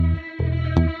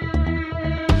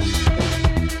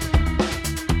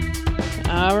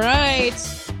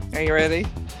Are you ready?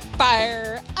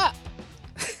 Fire up.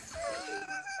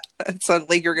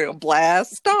 Suddenly you're going to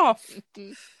blast off.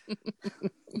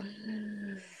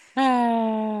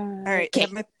 All right, I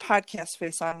have my podcast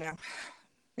face on now.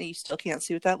 You still can't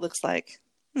see what that looks like.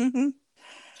 Mm-hmm.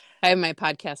 I have my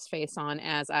podcast face on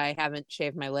as I haven't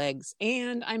shaved my legs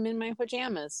and I'm in my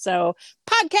pajamas. So,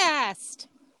 podcast!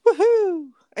 Woohoo!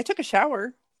 I took a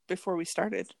shower before we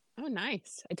started. Oh,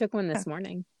 nice. I took one this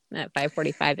morning at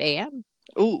 5:45 a.m.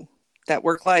 Ooh, that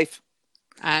work life.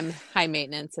 I'm high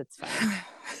maintenance. It's fine.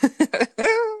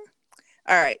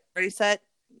 All right, ready, set,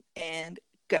 and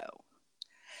go.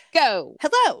 Go.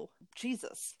 Hello,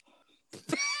 Jesus.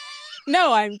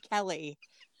 No, I'm Kelly.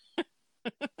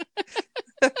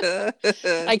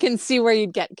 I can see where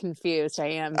you'd get confused.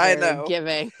 I am very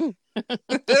giving.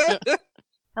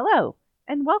 Hello,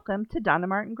 and welcome to Donna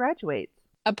Martin Graduates,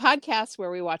 a podcast where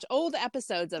we watch old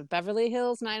episodes of Beverly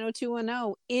Hills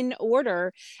 90210 in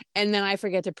order, and then I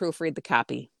forget to proofread the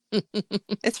copy.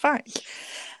 It's fine.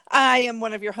 I am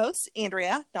one of your hosts,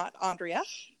 Andrea, not Andrea.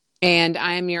 And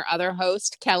I'm your other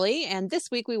host, Kelly. And this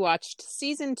week we watched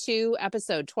season 2,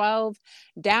 episode 12,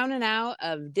 Down and Out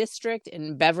of District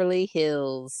in Beverly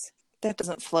Hills. That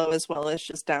doesn't flow as well as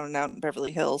just Down and Out in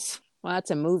Beverly Hills. Well, that's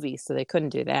a movie, so they couldn't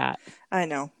do that. I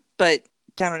know, but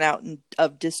Down and Out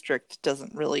of District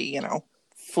doesn't really,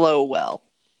 flow well.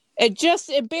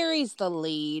 It buries the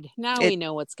lead. Now we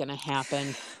know what's going to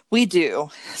happen. We do.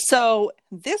 So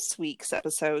this week's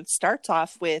episode starts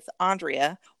off with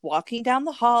Andrea walking down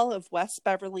the hall of West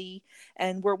Beverly,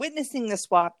 and we're witnessing this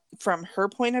walk from her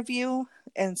point of view.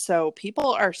 And so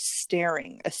people are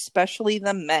staring, especially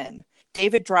the men.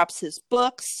 David drops his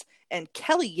books, and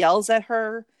Kelly yells at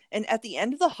her. And at the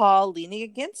end of the hall, leaning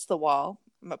against the wall,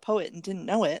 I'm a poet and didn't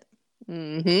know it.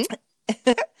 Mm-hmm.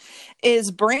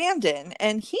 Is Brandon,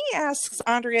 and he asks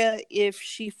Andrea if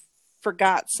she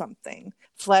forgot something.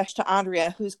 Flash to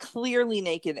Andrea, who's clearly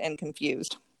naked and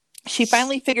confused. She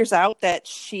finally figures out that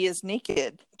she is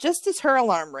naked just as her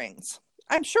alarm rings.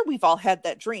 I'm sure we've all had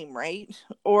that dream, right?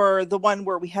 Or the one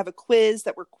where we have a quiz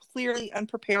that we're clearly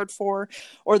unprepared for,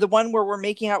 or the one where we're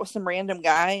making out with some random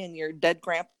guy and your dead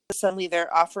grandpa is suddenly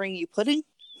there offering you pudding.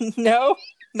 No,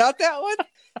 not that one.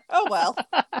 Oh well.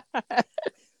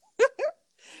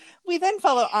 We then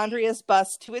follow Andrea's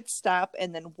bus to its stop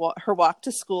and then her walk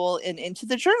to school and into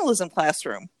the journalism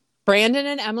classroom. Brandon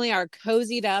and Emily are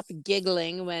cozied up,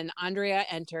 giggling when Andrea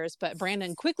enters, but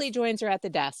Brandon quickly joins her at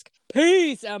the desk.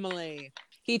 Peace, Emily!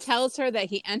 He tells her that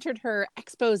he entered her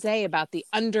expose about the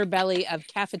underbelly of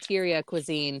cafeteria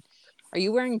cuisine. Are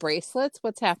you wearing bracelets?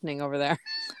 What's happening over there?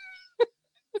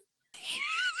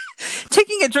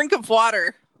 Taking a drink of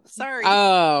water. Sorry.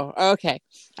 Oh, okay.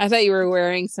 I thought you were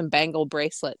wearing some bangle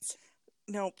bracelets.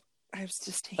 Nope. I was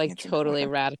just taking totally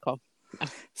radical.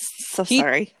 So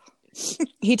sorry.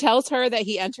 He tells her that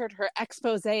he entered her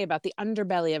expose about the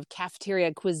underbelly of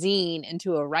cafeteria cuisine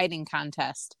into a writing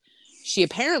contest. She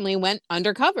apparently went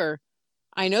undercover.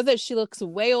 I know that she looks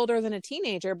way older than a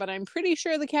teenager, but I'm pretty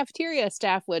sure the cafeteria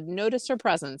staff would notice her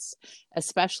presence,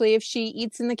 especially if she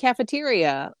eats in the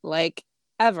cafeteria, like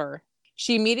ever.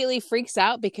 She immediately freaks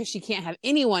out because she can't have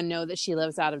anyone know that she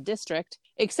lives out of district,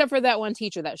 except for that one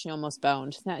teacher that she almost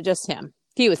boned. Not just him.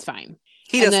 He was fine.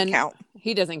 He doesn't count.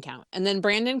 He doesn't count. And then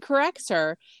Brandon corrects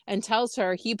her and tells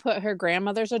her he put her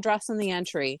grandmother's address in the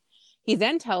entry. He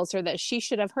then tells her that she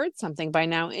should have heard something by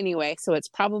now anyway, so it's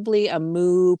probably a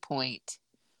moo point.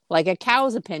 Like a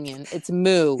cow's opinion, it's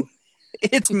moo.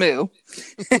 It's moo.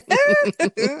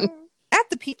 At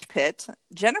the Peach Pit,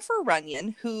 Jennifer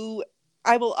Runyon, who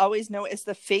I will always know as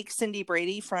the fake Cindy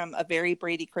Brady from A Very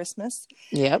Brady Christmas,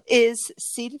 is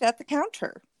seated at the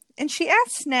counter. And she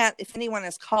asks Nat if anyone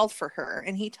has called for her,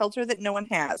 and he tells her that no one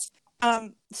has.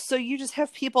 So you just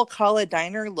have people call a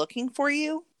diner looking for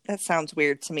you? That sounds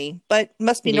weird to me, but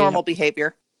must be normal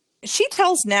behavior. She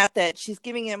tells Nat that she's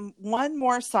giving him one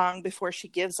more song before she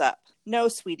gives up. No,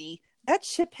 sweetie, that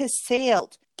ship has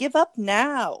sailed. Give up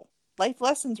now. Life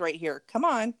lessons right here. Come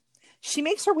on. She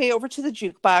makes her way over to the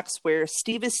jukebox where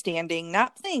Steve is standing,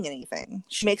 not playing anything.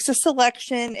 She makes a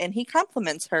selection, and he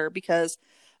compliments her because,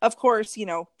 of course,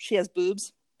 she has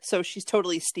boobs, so she's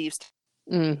totally Steve's.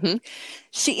 Mm-hmm.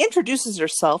 She introduces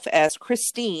herself as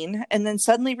Christine, and then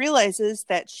suddenly realizes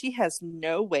that she has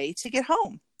no way to get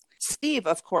home. Steve,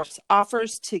 of course,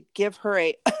 offers to give her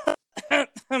a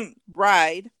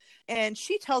ride, and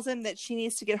she tells him that she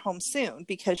needs to get home soon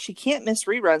because she can't miss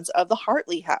reruns of the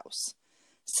Hartley House.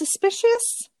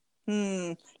 Suspicious?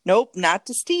 Nope, not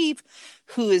to Steve,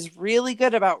 who is really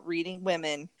good about reading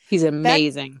women. He's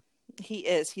amazing. He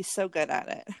is. He's so good at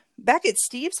it. Back at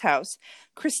Steve's house,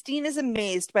 Christine is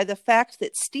amazed by the fact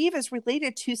that Steve is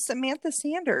related to Samantha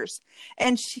Sanders,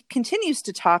 and she continues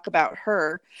to talk about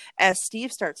her as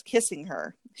Steve starts kissing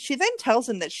her. She then tells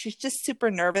him that she's just super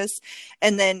nervous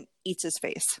and then eats his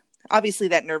face. Obviously,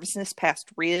 that nervousness passed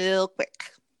real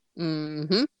quick.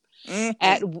 Mm-hmm.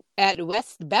 Mm-hmm. At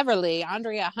West Beverly,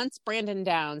 Andrea hunts Brandon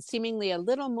down, seemingly a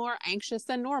little more anxious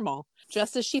than normal.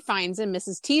 Just as she finds him,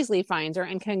 Mrs. Teasley finds her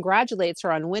and congratulates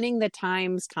her on winning the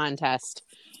Times contest.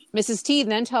 Mrs. T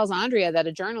then tells Andrea that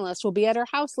a journalist will be at her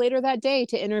house later that day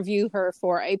to interview her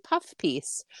for a puff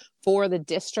piece for the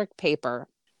district paper.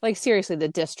 Like, seriously, the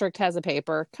district has a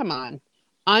paper? Come on.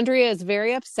 Andrea is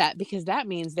very upset because that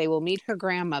means they will meet her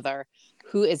grandmother,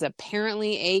 who is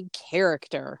apparently a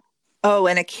character. Oh,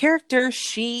 and a character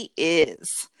she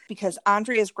is. Because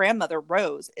Andrea's grandmother,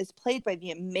 Rose, is played by the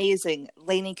amazing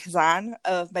Lainey Kazan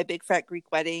of My Big Fat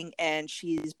Greek Wedding, and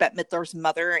she's Bette Midler's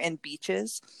mother in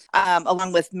Beaches,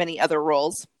 along with many other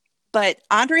roles. But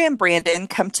Andrea and Brandon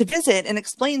come to visit and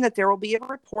explain that there will be a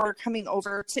reporter coming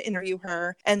over to interview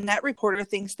her, and that reporter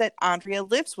thinks that Andrea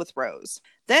lives with Rose.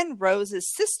 Then Rose's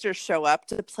sisters show up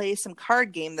to play some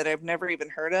card game that I've never even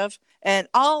heard of, and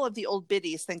all of the old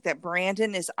biddies think that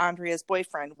Brandon is Andrea's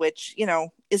boyfriend, which,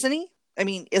 isn't he?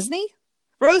 Isn't he?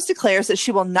 Rose declares that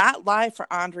she will not lie for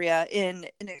Andrea in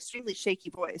an extremely shaky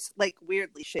voice, like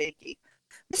weirdly shaky.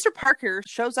 Mr. Parker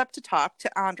shows up to talk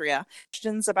to Andrea,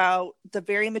 questions about the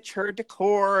very mature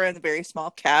decor and the very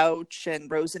small couch, and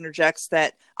Rose interjects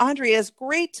that Andrea is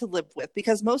great to live with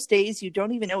because most days you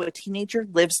don't even know a teenager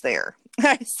lives there.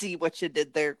 I see what you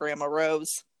did there, Grandma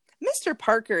Rose. Mr.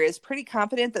 Parker is pretty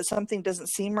confident that something doesn't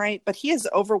seem right, but he is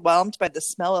overwhelmed by the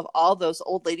smell of all those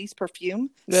old ladies' perfume,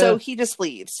 so he just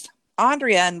leaves.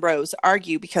 Andrea and Rose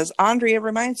argue because Andrea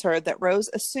reminds her that Rose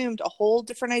assumed a whole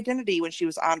different identity when she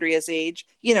was Andrea's age,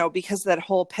 because of that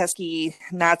whole pesky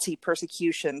Nazi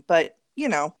persecution. But,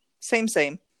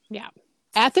 same. Yeah.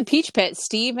 At the Peach Pit,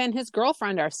 Steve and his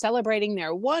girlfriend are celebrating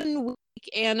their 1-week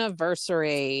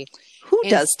anniversary. Who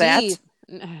does that?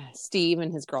 Steve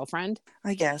and his girlfriend,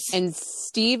 I guess. And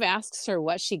Steve asks her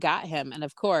what she got him. And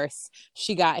of course,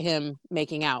 she got him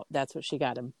making out. That's what she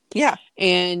got him. Yeah.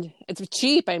 And it's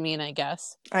cheap, I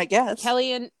guess. I guess.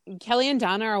 Kelly and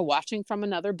Donna are watching from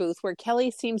another booth where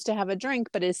Kelly seems to have a drink,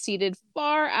 but is seated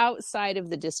far outside of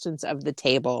the distance of the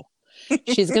table.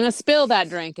 She's going to spill that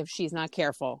drink if she's not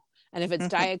careful. And if it's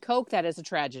Diet Coke, that is a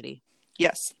tragedy.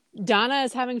 Yes. Donna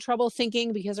is having trouble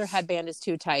thinking because her headband is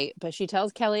too tight, but she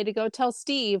tells Kelly to go tell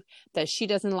Steve that she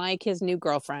doesn't like his new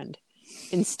girlfriend.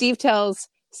 And Steve tells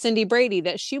Cindy Brady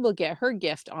that she will get her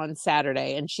gift on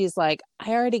Saturday. And she's like,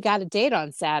 I already got a date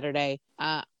on Saturday.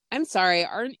 I'm sorry,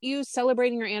 aren't you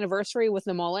celebrating your anniversary with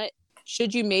the mullet?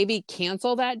 Should you maybe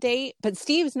cancel that date? But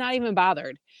Steve's not even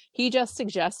bothered. He just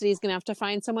suggests that he's going to have to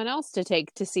find someone else to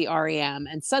take to see REM.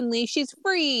 And suddenly she's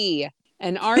free.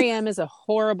 And REM is a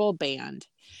horrible band.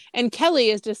 And Kelly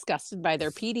is disgusted by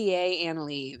their PDA and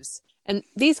leaves. And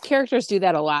these characters do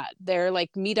that a lot. They're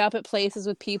like meet up at places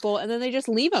with people and then they just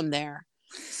leave them there.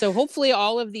 So hopefully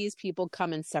all of these people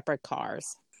come in separate cars.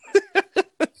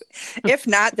 If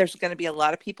not, there's going to be a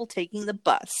lot of people taking the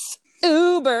bus.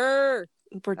 Uber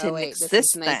didn't exist this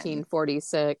is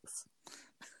 1946.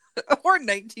 Or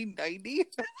 1990.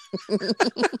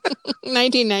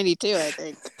 1992, I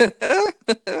think.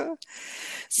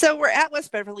 So we're at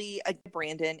West Beverly,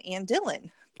 Brandon and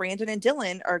Dylan. Brandon and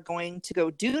Dylan are going to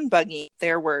go dune buggy.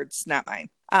 Their words, not mine.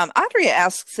 Andrea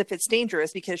asks if it's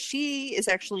dangerous because she is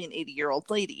actually an 80-year-old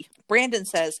lady. Brandon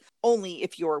says, only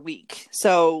if you're weak.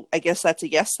 So I guess that's a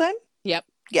yes then? Yep.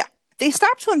 Yeah. They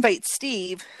stop to invite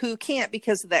Steve, who can't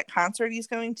because of that concert he's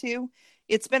going to.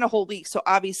 It's been a whole week, so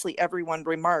obviously everyone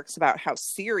remarks about how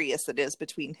serious it is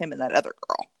between him and that other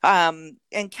girl.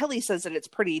 And Kelly says that it's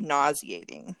pretty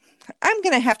nauseating. I'm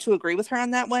going to have to agree with her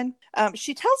on that one.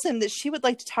 She tells him that she would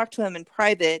like to talk to him in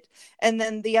private, and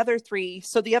then the other three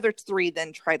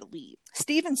then try to leave.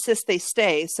 Steve insists they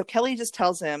stay, so Kelly just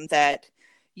tells him that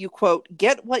you, quote,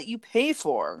 get what you pay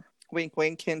for. Wink,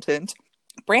 wink, hint, hint.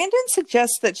 Brandon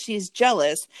suggests that she's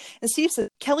jealous, and Steve says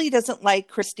Kelly doesn't like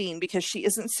Christine because she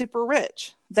isn't super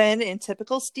rich. Then, in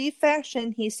typical Steve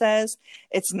fashion, he says,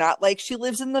 it's not like she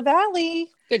lives in the valley.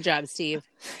 Good job, Steve.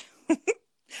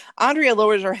 Andrea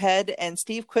lowers her head, and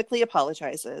Steve quickly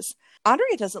apologizes.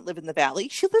 Andrea doesn't live in the valley.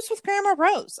 She lives with Grandma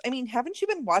Rose. Haven't you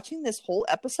been watching this whole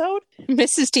episode?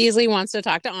 Mrs. Teasley wants to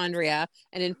talk to Andrea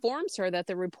and informs her that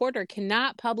the Reporter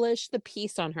cannot publish the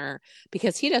piece on her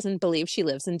because he doesn't believe she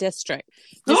lives in District.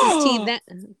 Mrs. T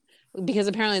then, because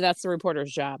apparently that's the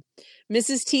Reporter's job.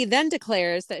 Mrs. T then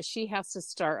declares that she has to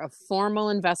start a formal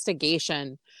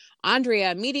investigation.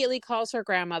 Andrea immediately calls her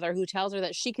grandmother, who tells her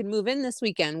that she can move in this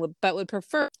weekend, but would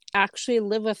prefer to actually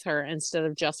live with her instead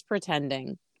of just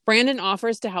pretending. Brandon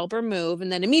offers to help her move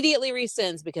and then immediately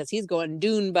rescinds because he's going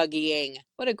dune buggying.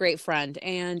 What a great friend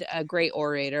and a great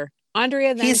orator.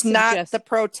 Andrea then He's not the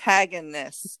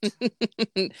protagonist.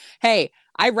 Hey,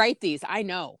 I write these. I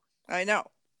know. I know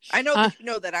that you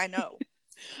know that I know.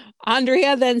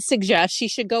 Andrea then suggests she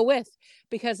should go with,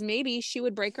 because maybe she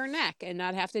would break her neck and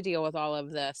not have to deal with all of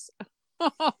this.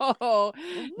 Oh,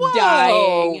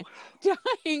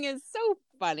 dying is so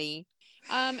funny.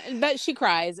 But she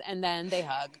cries and then they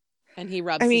hug and he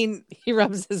rubs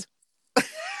his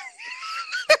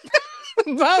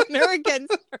boner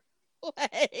against her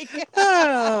leg.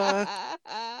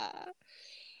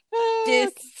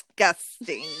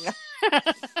 Disgusting.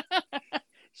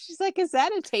 She's like, is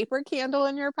that a taper candle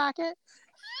in your pocket?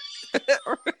 Hey,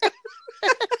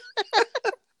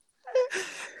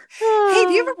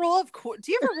 do you have a roll of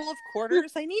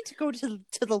quarters? I need to go to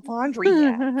the laundry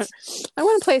yet. I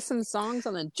want to play some songs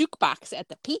on the jukebox at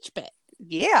the Peach Pit.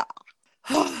 Yeah.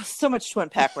 So much to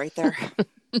unpack right there.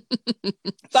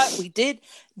 But we did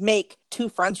make 2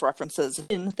 Friends references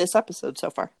in this episode so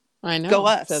far. I know. Go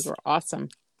us. Those were awesome.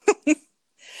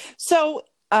 So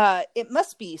it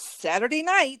must be Saturday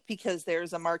night because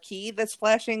there's a marquee that's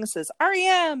flashing that says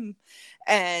REM.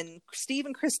 And Steve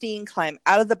and Christine climb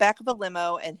out of the back of a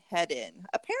limo and head in.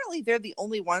 Apparently, they're the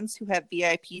only ones who have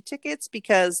VIP tickets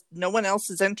because no one else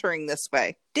is entering this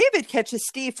way. David catches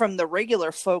Steve from the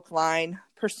regular folk line,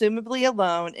 presumably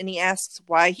alone, and he asks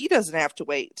why he doesn't have to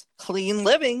wait. Clean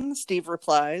living, Steve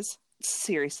replies.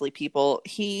 Seriously, people,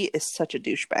 he is such a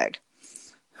douchebag.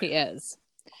 He is.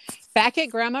 Back at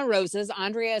Grandma Rose's,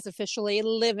 Andrea is officially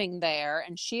living there,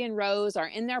 and she and Rose are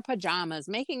in their pajamas,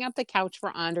 making up the couch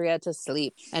for Andrea to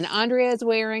sleep. And Andrea is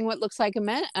wearing what looks like a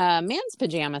man's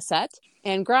pajama set.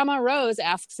 And Grandma Rose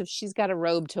asks if she's got a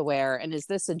robe to wear. And is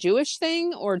this a Jewish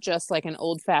thing or just like an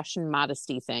old-fashioned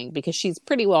modesty thing? Because she's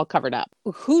pretty well covered up.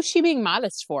 Who's she being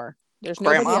modest for? There's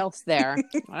nobody else there,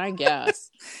 I guess.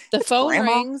 The phone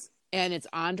rings. And it's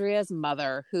Andrea's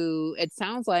mother, who it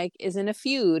sounds like is in a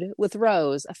feud with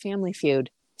Rose, a family feud.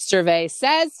 Survey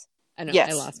says, I know, yes.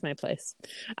 I lost my place.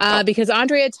 Because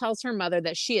Andrea tells her mother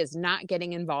that she is not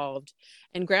getting involved.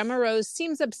 And Grandma Rose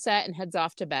seems upset and heads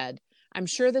off to bed. I'm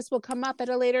sure this will come up at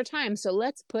a later time, so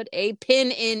let's put a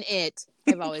pin in it.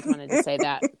 I've always wanted to say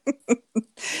that.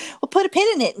 We'll put a pin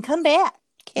in it and come back.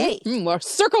 Okay. We'll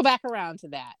circle back around to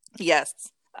that. Yes.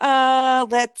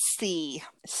 Let's see.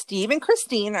 Steve and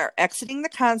Christine are exiting the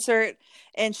concert,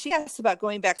 and she asks about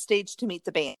going backstage to meet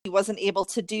the band. He wasn't able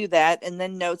to do that, and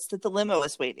then notes that the limo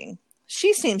is waiting.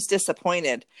 She seems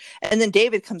disappointed, and then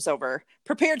David comes over,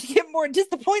 prepared to get more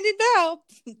disappointed now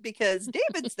because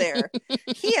David's there.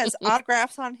 He has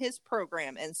autographs on his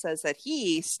program and says that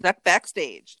he snuck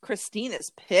backstage. Christine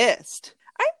is pissed.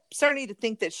 I'm starting to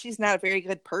think that she's not a very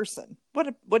good person.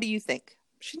 What do you think?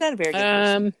 She's not a very good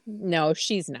person. No,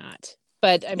 she's not.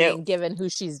 But I mean, given who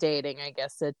she's dating, I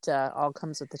guess it all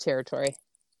comes with the territory.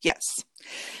 Yes.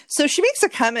 So she makes a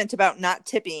comment about not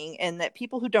tipping and that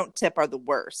people who don't tip are the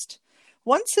worst.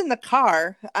 Once in the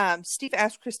car, Steve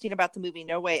asked Christine about the movie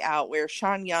No Way Out, where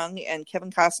Sean Young and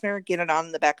Kevin Costner get it on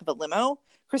in the back of a limo.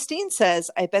 Christine says,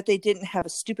 I bet they didn't have a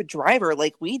stupid driver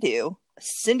like we do.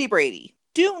 Cindy Brady,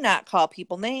 do not call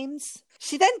people names.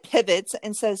 She then pivots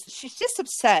and says she's just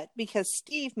upset because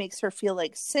Steve makes her feel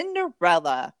like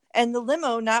Cinderella, and the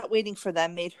limo not waiting for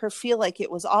them made her feel like it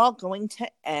was all going to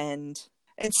end.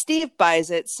 And Steve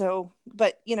buys it,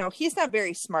 but he's not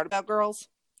very smart about girls.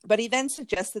 But he then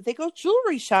suggests that they go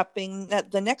jewelry shopping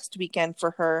the next weekend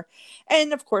for her.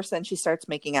 And of course, then she starts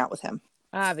making out with him.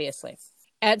 Obviously.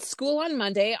 At school on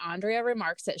Monday, Andrea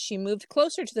remarks that she moved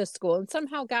closer to the school and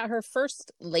somehow got her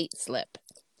first late slip.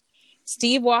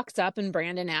 Steve walks up and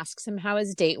Brandon asks him how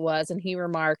his date was, and he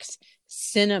remarks,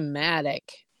 cinematic.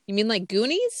 You mean like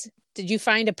Goonies? Did you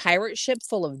find a pirate ship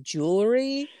full of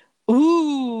jewelry?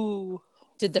 Ooh.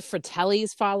 Did the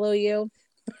Fratellis follow you?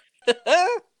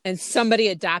 And somebody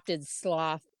adopted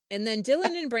Sloth. And then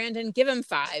Dylan and Brandon give him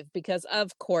 5 because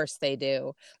of course they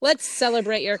do. Let's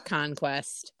celebrate your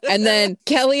conquest. And then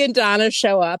Kelly and Donna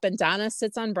show up and Donna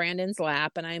sits on Brandon's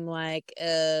lap. And I'm like,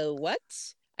 what?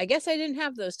 I guess I didn't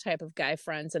have those type of guy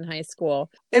friends in high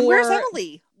school. And where's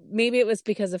Emily? Maybe it was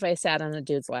because if I sat on a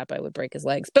dude's lap, I would break his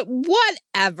legs. But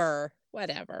whatever.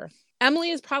 Emily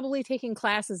is probably taking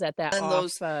classes at that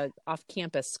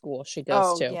off-campus school she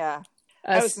goes to. Oh, yeah.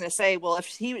 I was going to say, well, if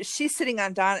she's sitting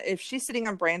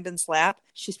on Brandon's lap,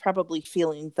 she's probably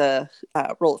feeling the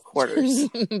roll of quarters.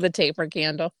 The taper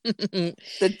candle.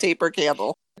 The taper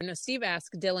candle. Steve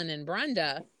asked Dylan and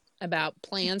Brenda about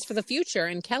plans for the future.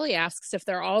 And Kelly asks if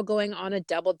they're all going on a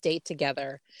double date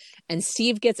together. And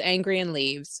Steve gets angry and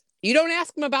leaves. You don't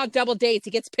ask him about double dates.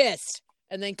 He gets pissed.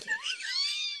 And then...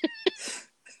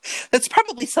 That's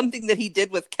probably something that he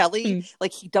did with Kelly.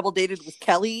 Like, he double dated with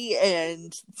Kelly,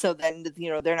 and so then,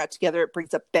 they're not together. It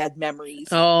brings up bad memories.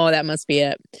 Oh, that must be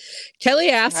it. Kelly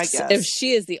asks if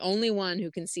she is the only one who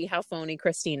can see how phony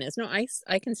Christine is. No, I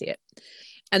can see it.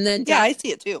 And then I see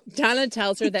it too. Donna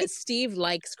tells her that Steve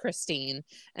likes Christine.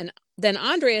 And then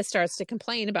Andrea starts to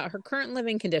complain about her current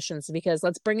living conditions, because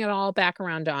let's bring it all back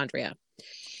around to Andrea.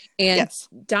 And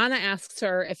Donna asks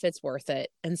her if it's worth it.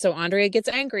 And so Andrea gets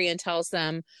angry and tells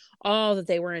them all that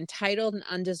they were entitled and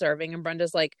undeserving. And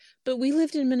Brenda's like, but we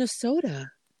lived in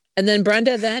Minnesota. And then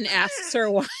Brenda then asks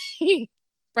her why.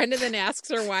 Brenda then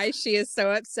asks her why she is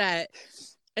so upset.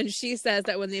 And she says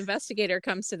that when the investigator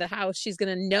comes to the house, she's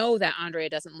going to know that Andrea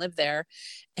doesn't live there.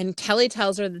 And Kelly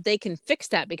tells her that they can fix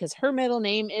that because her middle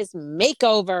name is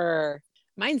Makeover.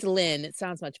 Mine's Lynn. It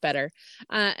sounds much better.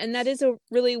 And that is a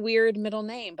really weird middle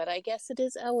name, but I guess it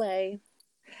is LA.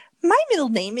 My middle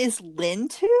name is Lynn,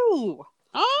 too.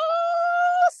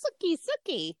 Oh,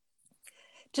 Sookie.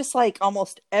 Just like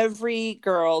almost every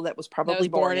girl that was probably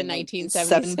born in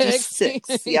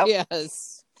 1976. Yep.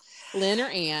 Yes. Lynn or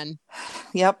Anne.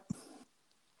 Yep.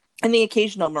 And the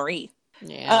occasional Marie.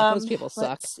 Yeah, those people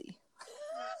suck. Let's see.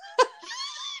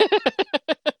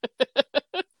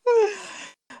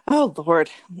 Oh, Lord.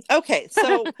 Okay,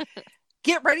 so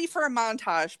get ready for a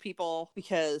montage, people,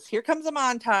 because here comes a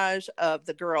montage of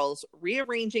the girls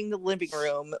rearranging the living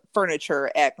room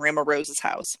furniture at Grandma Rose's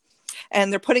house.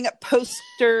 And they're putting up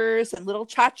posters and little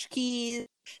tchotchkes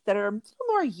that are a little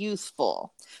more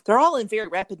youthful. They're all in very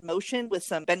rapid motion with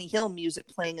some Benny Hill music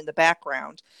playing in the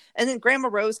background. And then Grandma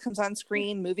Rose comes on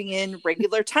screen, moving in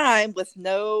regular time with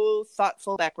no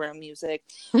thoughtful background music.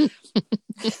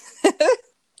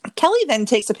 Kelly then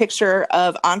takes a picture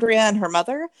of Andrea and her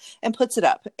mother and puts it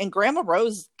up. And Grandma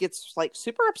Rose gets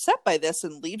super upset by this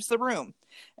and leaves the room.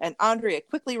 And Andrea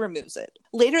quickly removes it.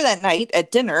 Later that night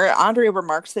at dinner, Andrea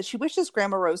remarks that she wishes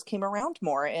Grandma Rose came around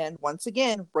more. And once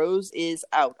again, Rose is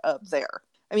out of there.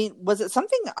 I mean, was it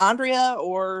something Andrea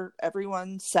or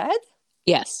everyone said?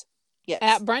 Yes. Yes.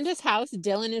 At Brenda's house,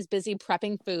 Dylan is busy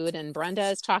prepping food, and Brenda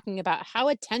is talking about how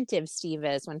attentive Steve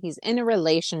is when he's in a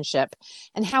relationship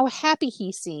and how happy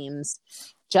he seems.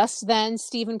 Just then,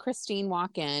 Steve and Christine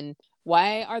walk in.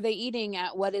 Why are they eating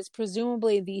at what is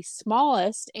presumably the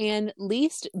smallest and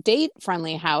least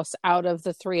date-friendly house out of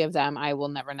the three of them? I will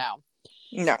never know.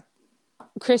 No.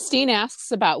 Christine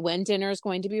asks about when dinner is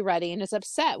going to be ready and is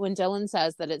upset when Dylan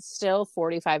says that it's still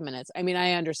 45 minutes. I mean,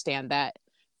 I understand that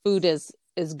food is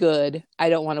good. I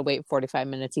don't want to wait 45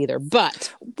 minutes either,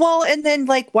 but... Well, and then,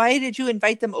 why did you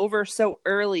invite them over so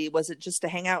early? Was it just to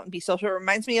hang out and be social? It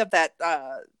reminds me of that,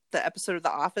 the episode of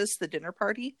The Office, the dinner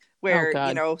party, where,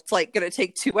 it's going to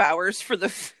take 2 hours for the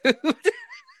food.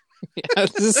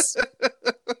 Yes.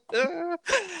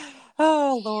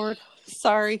 Oh, Lord.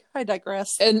 Sorry, I digress.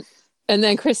 And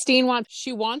then Christine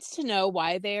wants to know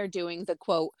why they are doing the,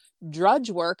 quote,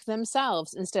 drudge work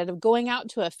themselves instead of going out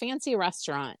to a fancy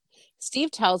restaurant.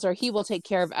 Steve tells her he will take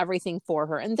care of everything for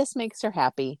her, and this makes her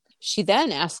happy. She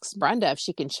then asks Brenda if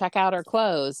she can check out her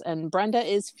clothes, and Brenda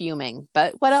is fuming.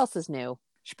 But what else is new?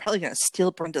 She's probably going to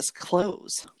steal Brenda's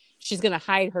clothes. She's going to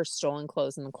hide her stolen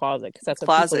clothes in the closet, because that's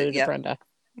what people do to Brenda.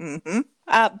 Mm-hmm.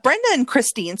 Brenda and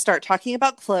Christine start talking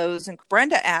about clothes, and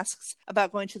Brenda asks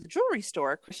about going to the jewelry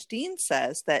store. Christine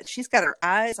says that she's got her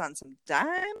eyes on some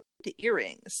diamond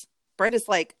earrings. Brenda's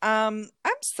like, I'm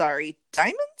sorry,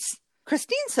 diamonds?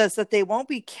 Christine says that they won't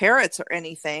be carats or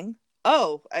anything.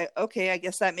 Oh, okay, I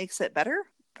guess that makes it better.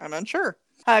 I'm unsure.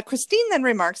 Christine then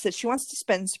remarks that she wants to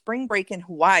spend spring break in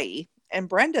Hawaii, and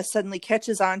Brenda suddenly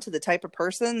catches on to the type of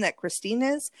person that Christine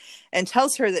is and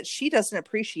tells her that she doesn't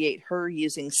appreciate her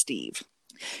using Steve.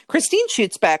 Christine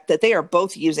shoots back that they are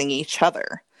both using each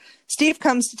other. Steve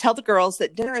comes to tell the girls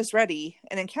that dinner is ready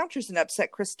and encounters an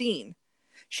upset Christine.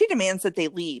 She demands that they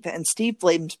leave, and Steve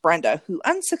blames Brenda, who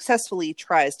unsuccessfully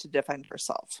tries to defend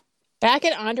herself. Back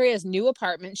at Andrea's new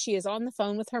apartment, she is on the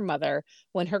phone with her mother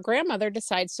when her grandmother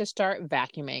decides to start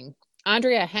vacuuming.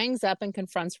 Andrea hangs up and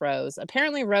confronts Rose.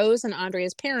 Apparently, Rose and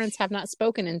Andrea's parents have not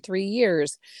spoken in 3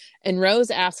 years, and Rose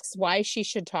asks why she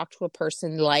should talk to a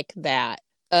person like that.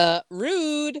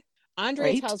 Rude.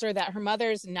 Andrea tells her that her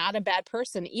mother's not a bad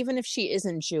person, even if she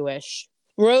isn't Jewish.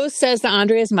 Rose says that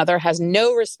Andrea's mother has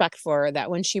no respect for her, that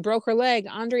when she broke her leg,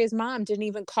 Andrea's mom didn't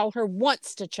even call her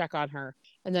once to check on her.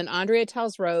 And then Andrea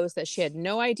tells Rose that she had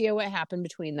no idea what happened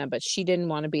between them, but she didn't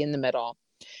want to be in the middle.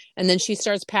 And then she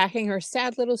starts packing her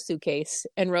sad little suitcase,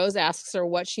 and Rose asks her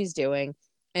what she's doing.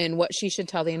 and what she should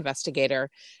tell the investigator.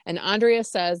 And Andrea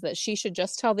says that she should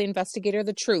just tell the investigator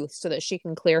the truth so that she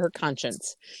can clear her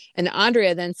conscience. And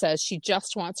Andrea then says she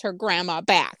just wants her grandma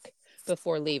back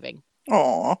before leaving.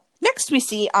 Aww. Next, we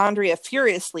see Andrea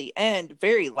furiously and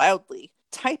very loudly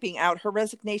typing out her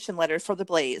resignation letter for the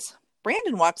Blaze.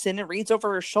 Brandon walks in and reads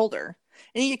over her shoulder,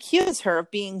 and he accuses her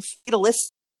of being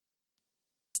fatalist,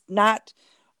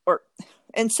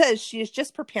 and says she is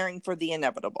just preparing for the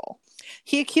inevitable.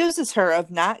 He accuses her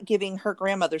of not giving her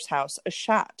grandmother's house a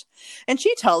shot, and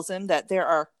she tells him that there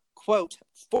are, quote,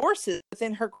 forces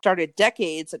within her started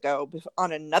decades ago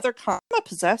on another comma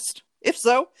possessed. If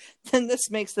so, then this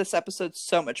makes this episode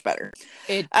so much better.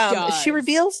 It does. She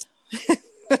reveals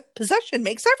possession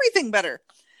makes everything better.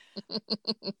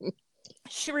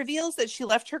 She reveals that she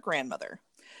left her grandmother.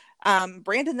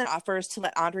 Brandon then offers to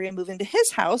let Andrea move into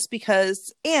his house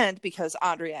because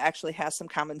Andrea actually has some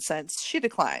common sense, she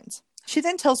declines. She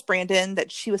then tells Brandon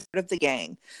that she was part of the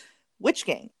gang. Which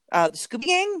gang? The Scooby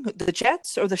Gang? The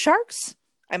Jets? Or the Sharks?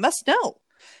 I must know.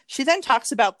 She then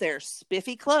talks about their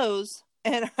spiffy clothes,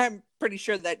 and I'm pretty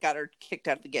sure that got her kicked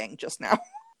out of the gang just now.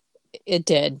 It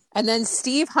did. And then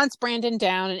Steve hunts Brandon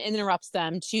down and interrupts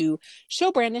them to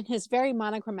show Brandon his very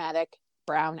monochromatic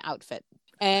brown outfit.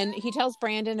 And he tells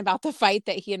Brandon about the fight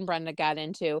that he and Brenda got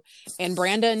into. And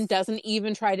Brandon doesn't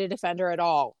even try to defend her at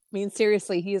all. I mean,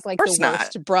 seriously, he's like the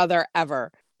worst brother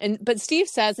ever. But Steve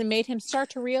says it made him start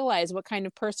to realize what kind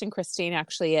of person Christine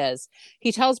actually is.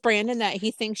 He tells Brandon that he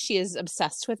thinks she is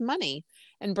obsessed with money.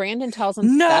 And Brandon tells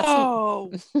him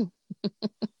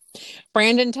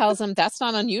Brandon tells him that's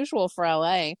not unusual for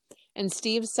LA. And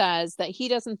Steve says that he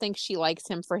doesn't think she likes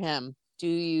him for him. Do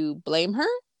you blame her?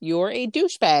 You're a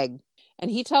douchebag.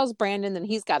 And he tells Brandon that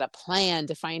he's got a plan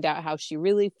to find out how she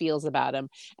really feels about him.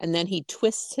 And then he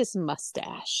twists his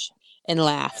mustache and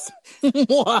laughs. Like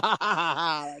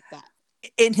that.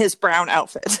 In his brown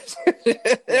outfit.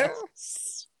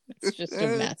 Yes. It's just a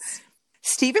mess.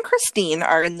 Steve and Christine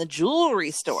are in the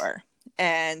jewelry store.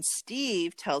 And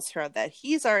Steve tells her that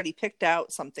he's already picked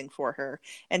out something for her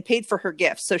and paid for her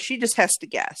gift. So she just has to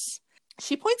guess.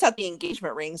 She points out the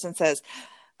engagement rings and says,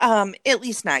 at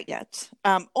least not yet.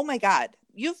 Oh my God.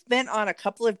 You've been on a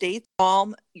couple of dates.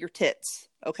 Calm your tits.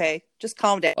 Okay. Just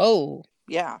calm down. Oh.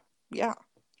 Yeah. Yeah.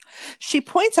 She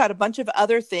points out a bunch of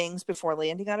other things before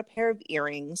landing on a pair of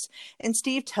earrings. And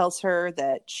Steve tells her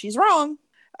that she's wrong.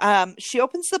 She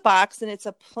opens the box and it's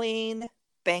a plain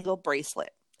bangle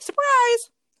bracelet.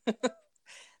 Surprise.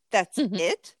 That's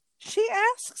it? She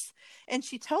asks. And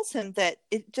she tells him that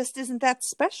it just isn't that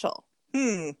special.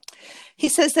 He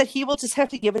says that he will just have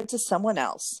to give it to someone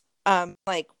else.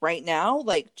 Like right now,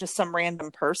 like just some random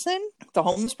person, the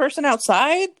homeless person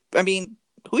outside. I mean,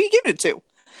 who are you giving it to?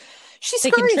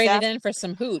 They can trade it in for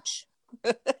some hooch.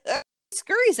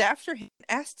 Scurries after him,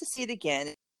 asks to see it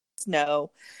again.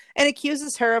 No, and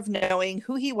accuses her of knowing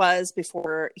who he was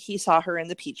before he saw her in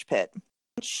the peach pit.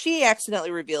 She accidentally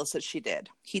reveals that she did.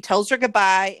 He tells her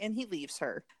goodbye and he leaves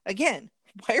her. Again,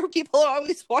 why are people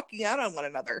always walking out on one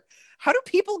another? How do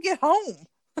people get home?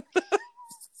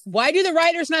 Why do the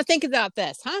writers not think about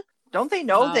this, huh? Don't they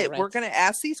know that we're going to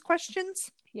ask these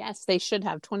questions? Yes, they should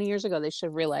have. 20 years ago, they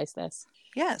should realize this.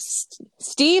 Yes.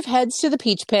 Steve heads to the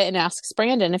peach pit and asks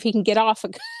Brandon if he can get off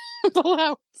a couple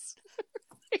hours.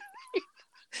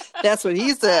 That's what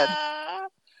he said.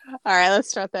 All right, let's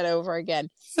start that over again.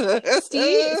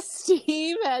 Steve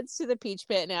heads to the peach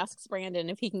pit and asks Brandon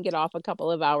if he can get off a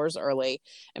couple of hours early.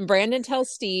 And Brandon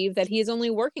tells Steve that he is only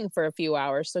working for a few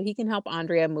hours so he can help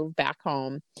Andrea move back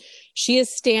home. She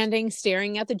is standing,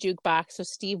 staring at the jukebox, so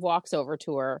Steve walks over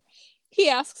to her. He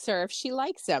asks her if she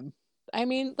likes him. I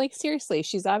mean, like, seriously,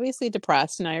 she's obviously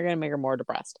depressed. Now you're going to make her more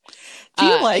depressed. Do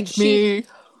you like me?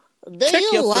 Do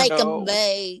you like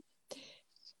me?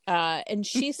 And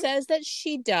she says that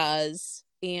she does.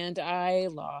 And I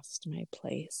lost my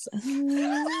place.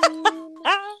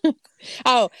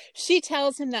 Oh, she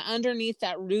tells him that underneath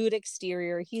that rude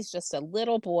exterior, he's just a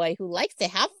little boy who likes to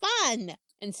have fun.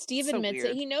 And Steve admits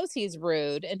that he knows he's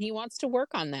rude and he wants to work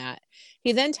on that.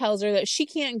 He then tells her that she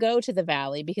can't go to the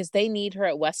Valley because they need her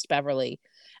at West Beverly.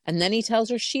 And then he tells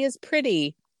her she is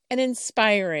pretty and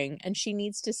inspiring and she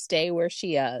needs to stay where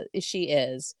she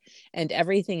is. And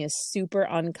everything is super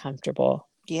uncomfortable.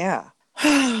 Yeah.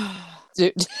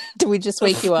 Did we just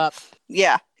wake you up?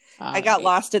 Yeah. I got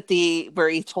lost at where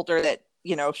he told her that,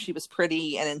 you know, she was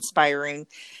pretty and inspiring.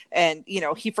 And, you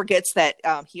know, he forgets that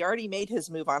he already made his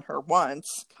move on her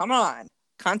once. Come on.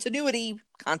 Continuity.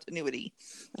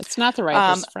 That's not the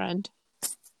writer's friend.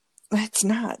 It's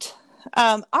not.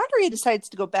 Andrea decides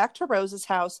to go back to Rose's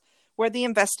house where the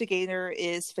investigator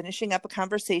is finishing up a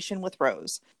conversation with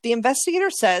Rose. The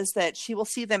investigator says that she will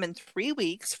see them in 3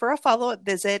 weeks for a follow-up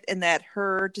visit and that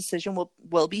her decision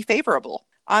will be favorable.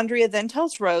 Andrea then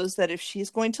tells Rose that if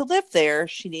she's going to live there,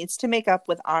 she needs to make up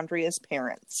with Andrea's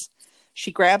parents.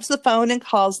 She grabs the phone and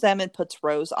calls them and puts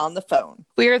Rose on the phone.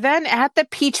 We are then at the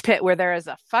Peach Pit where there is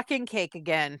a fucking cake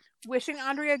again. Wishing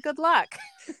Andrea good luck.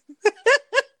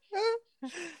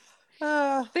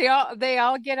 They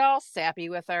all get all sappy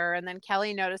with her, and then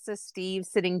Kelly notices Steve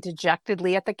sitting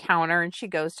dejectedly at the counter, and she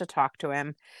goes to talk to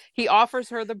him. He offers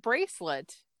her the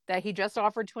bracelet that he just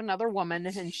offered to another woman,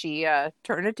 and she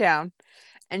turned it down.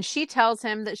 And she tells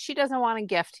him that she doesn't want a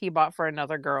gift he bought for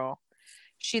another girl.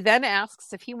 She then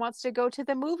asks if he wants to go to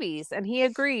the movies, and he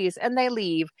agrees, and they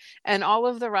leave, and all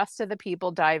of the rest of the people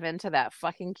dive into that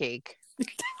fucking cake.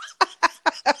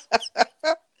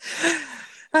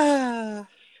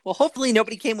 Well, hopefully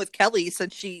nobody came with Kelly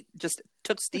since she just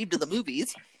took Steve to the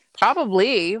movies.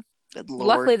 Probably. Good Lord.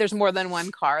 Luckily, there's more than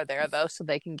one car there, though, so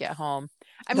they can get home.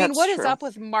 I mean, what is up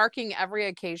with marking every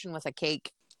occasion with a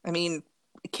cake? I mean,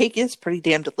 cake is pretty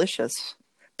damn delicious.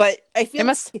 But I feel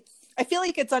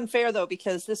like it's unfair, though,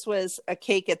 because this was a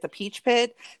cake at the Peach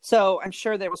Pit. So I'm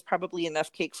sure there was probably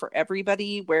enough cake for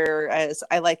everybody. Whereas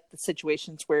I like the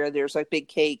situations where there's a big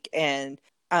cake and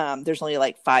there's only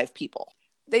like 5 people.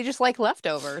 They just like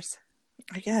leftovers.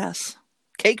 I guess.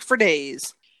 Cake for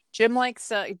days. Jim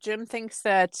thinks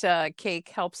that cake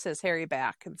helps his hairy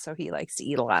back, and so he likes to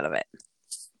eat a lot of it.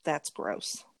 That's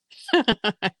gross. All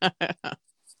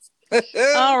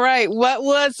right. What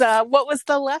was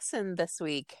the lesson this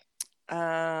week?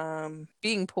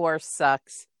 Being poor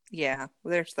sucks. Yeah,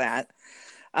 there's that.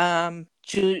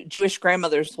 Jewish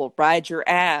grandmothers will ride your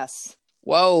ass.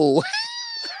 Whoa.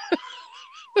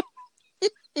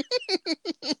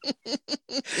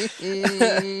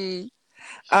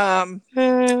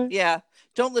 Yeah,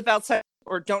 don't live outside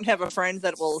or don't have a friend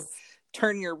that will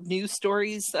turn your news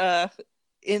stories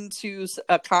into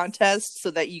a contest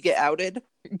so that you get outed.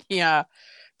 Yeah,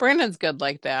 Brandon's good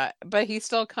like that, but he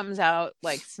still comes out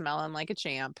like smelling like a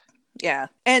champ. Yeah,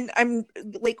 and I'm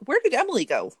like, where did Emily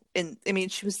go? And I mean,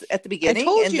 she was at the beginning,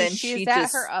 and then she's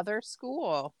at her other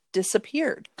school.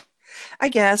 Disappeared. I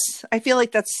guess. I feel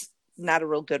like that's not a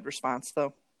real good response,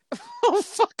 though. Oh,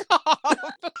 fuck off.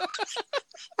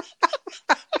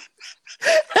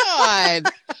 God.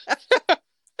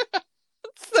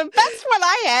 It's the best one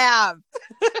I have.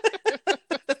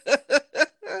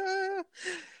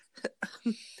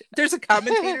 There's a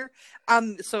commentator.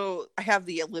 So I have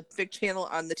the Olympic channel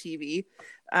on the TV.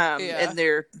 And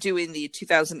they're doing the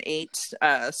 2008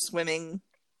 swimming.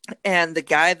 And the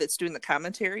guy that's doing the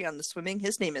commentary on the swimming,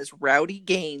 his name is Rowdy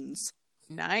Gaines.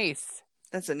 Nice.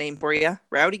 That's a name for you.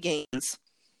 Rowdy Gaines.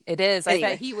 It is. Anyway. I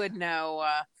bet he would know.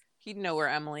 He'd know where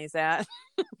Emily's at.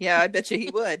 Yeah, I bet you he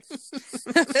would.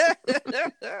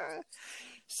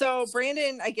 So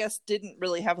Brandon, I guess, didn't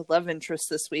really have a love interest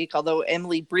this week, although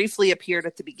Emily briefly appeared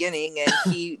at the beginning and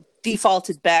he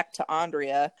defaulted back to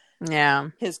Andrea. Yeah.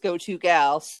 His go-to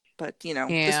gals. But,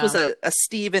 this was a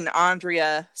Steve and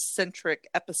Andrea-centric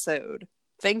episode.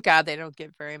 Thank God they don't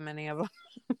get very many of them.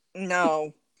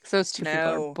 No. Those two people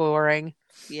are boring.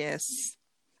 Yes.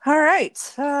 All right.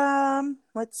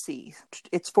 Let's see.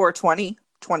 It's 4/20,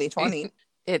 2020.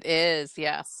 It is,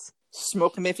 yes.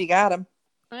 Smoke them if you got them.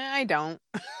 I don't.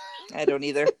 I don't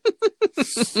either.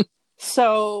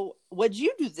 So, what'd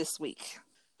you do this week?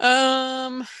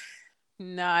 Nothing.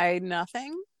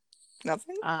 Nothing?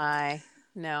 I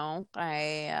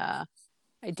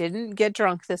didn't get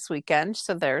drunk this weekend,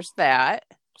 so there's that.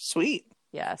 Sweet.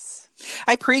 Yes.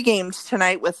 I pre-gamed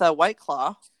tonight with a White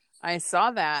Claw. I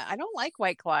saw that. I don't like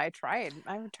White Claw. I've tried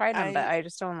them, but I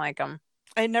just don't like them.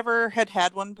 I never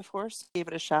had one before, so gave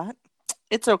it a shot.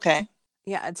 It's okay.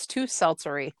 Yeah, it's too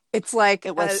seltzery. It's like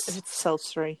it's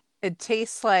seltzery. It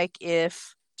tastes like do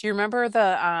you remember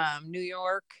the New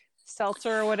York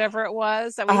seltzer or whatever it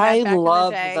was that we had back in the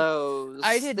day? Those.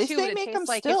 I did too. It tastes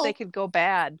like if they could go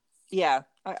bad. Yeah,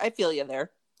 I feel you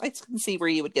there. I can see where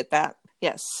you would get that.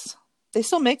 Yes, they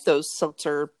still make those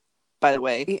seltzer. By the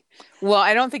way, well,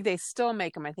 I don't think they still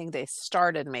make them. I think they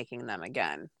started making them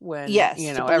again when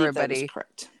everybody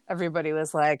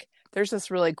was like, "There's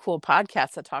this really cool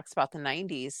podcast that talks about the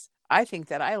 '90s." I think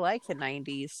that I like the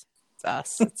 '90s. It's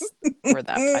us. We're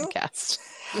that podcast.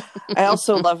 I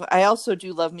also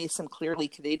do love me some Clearly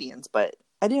Canadians, but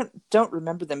I don't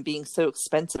remember them being so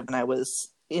expensive when I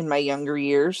was in my younger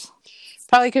years.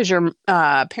 Probably because your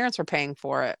parents were paying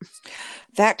for it.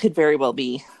 That could very well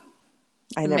be.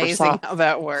 Amazing how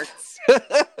that works.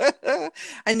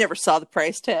 I never saw the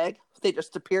price tag. They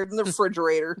just appeared in the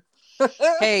refrigerator.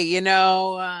 Hey,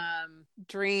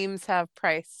 Dreams have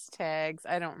price tags.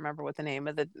 I don't remember what the name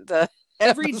of the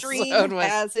Every dream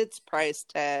has its price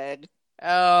tag.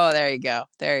 Oh, there you go.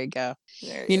 There you go.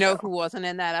 You know who wasn't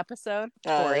in that episode?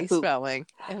 Tori Spelling.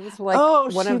 It was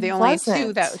like one of the only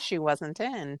two that she wasn't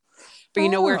in. But you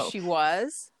know where she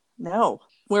was? No.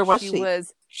 Where was she?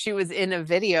 She was in a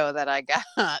video that I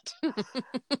got.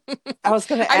 I was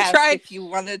going to ask if you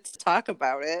wanted to talk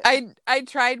about it. I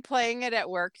tried playing it at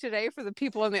work today for the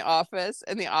people in the office,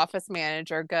 and the office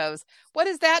manager goes, "What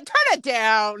is that? Turn it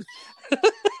down."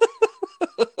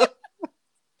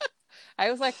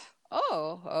 I was like,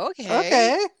 "Oh,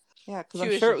 okay." Yeah, because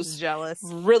I'm sure it was jealous.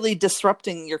 Really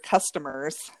disrupting your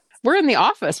customers. We're in the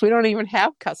office. We don't even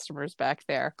have customers back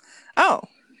there. Oh.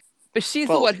 But she's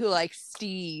the one who likes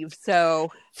Steve,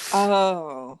 so...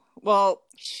 Oh. Well...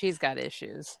 She's got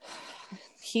issues.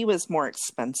 He was more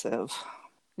expensive.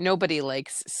 Nobody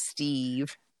likes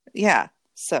Steve. Yeah.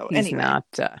 So, He's anyway. not...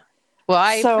 Well,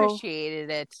 I appreciated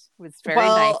it. It was very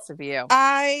nice of you.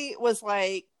 I was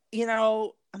like,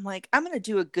 I'm like, I'm going to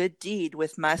do a good deed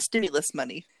with my stimulus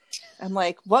money. I'm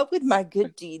like, what would my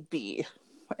good deed be?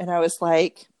 And I was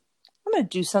like, I'm going to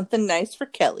do something nice for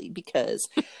Kelly because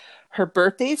her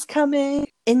birthday's coming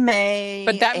in May.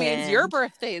 But that means your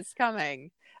birthday's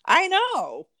coming. I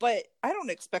know, but I don't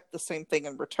expect the same thing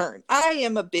in return. I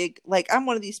am I'm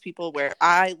one of these people where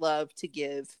I love to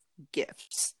give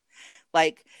gifts.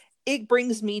 Like, it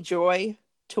brings me joy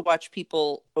to watch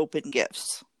people open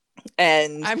gifts.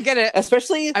 And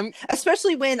especially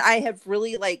when I have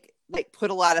really like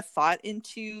put a lot of thought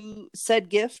into said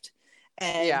gift.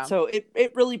 And so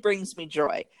it really brings me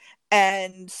joy.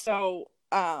 And so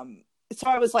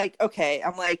I was like, okay,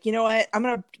 I'm like, you know what? I'm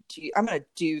going to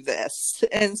do this.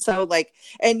 And so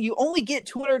and you only get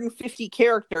 250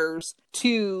 characters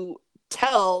to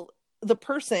tell the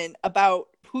person about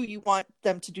who you want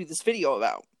them to do this video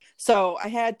about. So I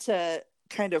had to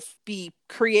kind of be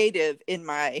creative in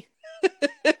my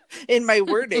in my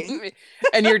wording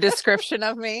and your description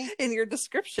of me. In your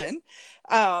description,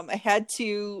 I had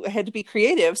to be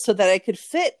creative so that I could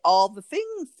fit all the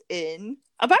things in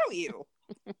about you.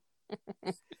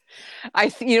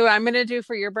 You know what I'm going to do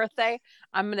for your birthday?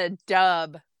 I'm going to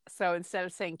dub. So instead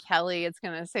of saying Kelly, it's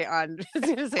going to say Andrea. It's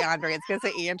going to say Andrea. It's going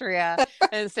to say Andrea.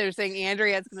 And instead of saying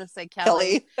Andrea, it's going to say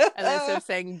Kelly. And then instead of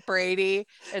saying Brady,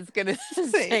 it's going to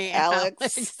say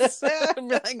Alex. I'm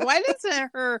like, why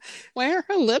are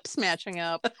her lips matching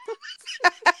up?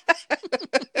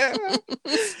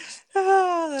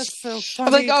 Oh, that's so funny.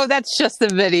 I'm like, oh, that's just the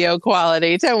video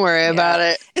quality. Don't worry about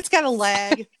it. It's got a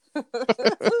lag.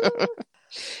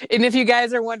 And if you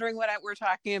guys are wondering what we're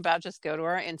talking about, just go to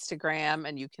our Instagram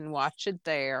and you can watch it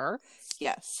there.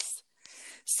 Yes.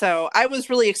 So I was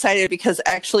really excited because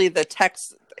actually the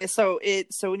text. So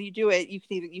when you do it, you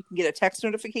can get a text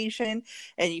notification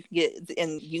and you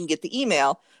can get the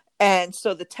email. And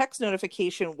so the text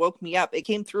notification woke me up. It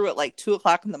came through at like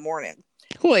 2:00 in the morning.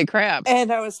 Holy crap.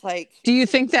 And I was like, do you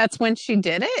think that's when she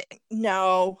did it?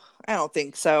 No, I don't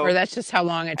think so. Or that's just how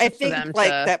long it took for them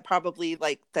that probably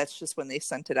that's just when they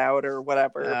sent it out or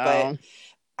whatever. Oh. But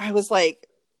I was like,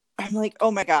 I'm like, oh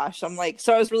my gosh. I'm like,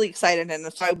 so I was really excited.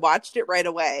 And so I watched it right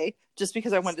away just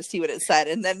because I wanted to see what it said.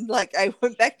 And then I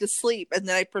went back to sleep and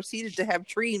then I proceeded to have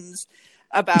dreams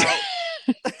about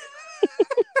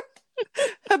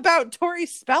about Tori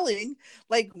Spelling,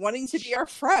 wanting to be our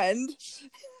friend.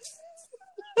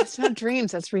 That's not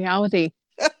dreams. That's reality.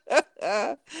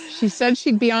 She said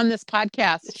she'd be on this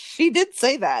podcast. She did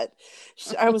say that.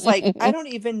 I was like, I don't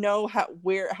even know how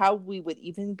we would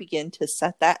even begin to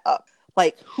set that up.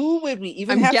 Like, who would we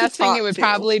even have to talk to? I'm guessing it would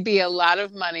probably be a lot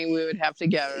of money we would have to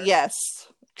give her. Yes.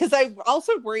 Because I'm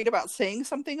also worried about saying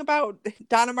something about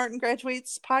Donna Martin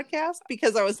Graduates podcast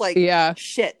because I was like,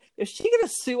 shit, is she going to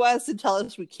sue us and tell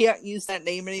us we can't use that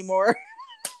name anymore?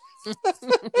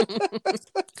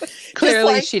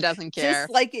 Clearly she doesn't care.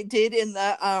 Just like it did in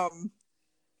the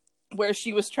where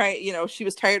she was she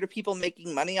was tired of people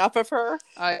making money off of her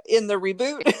in the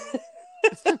reboot.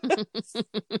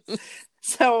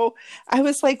 So I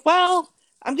was like, well,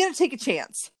 I'm gonna take a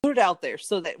chance, put it out there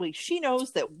so that she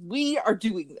knows that we are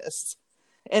doing this.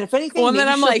 And if anything, then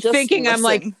I'm like thinking,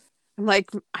 listen. I'm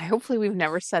like, hopefully we've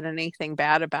never said anything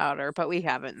bad about her, but we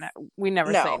haven't. We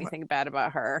never say anything bad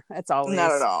about her. It's always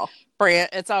not at all.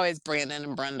 It's always Brandon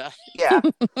and Brenda. Yeah,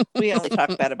 we only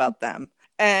talk bad about them.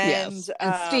 And, yes.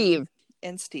 And Steve.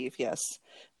 And Steve, yes.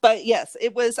 But yes,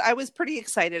 it was. I was pretty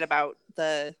excited about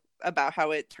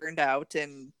how it turned out,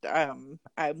 and I'm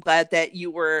glad that you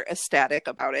were ecstatic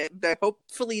about it. But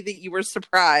hopefully that you were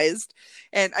surprised.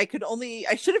 And I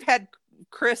should have had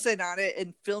Chris in on it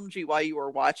and filmed you while you were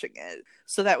watching it,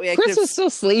 so that way Chris was still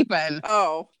sleeping.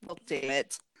 Oh, well, damn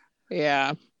it.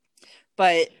 Yeah,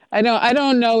 but I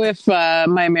don't know if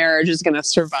my marriage is going to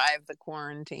survive the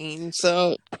quarantine.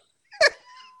 So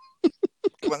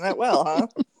went that well,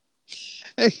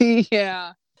 huh?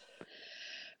 Yeah,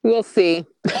 we'll see.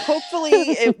 Hopefully,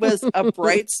 it was a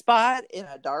bright spot in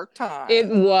a dark time. It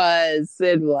was.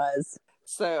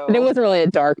 So, and it wasn't really a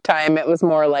dark time. It was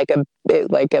more like a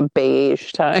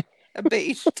beige time. A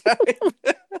beige time.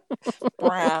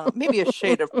 Brown. Maybe a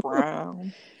shade of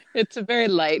brown. It's a very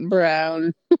light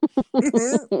brown.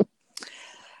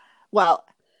 Well,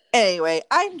 anyway,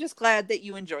 I'm just glad that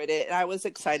you enjoyed it. And I was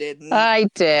excited. I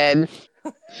did.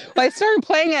 Well, I started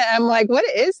playing it. I'm like, what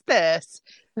is this?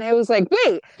 And I was like,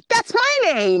 wait, that's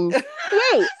my name.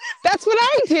 Wait, that's what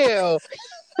I do.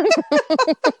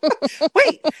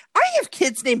 Wait, I have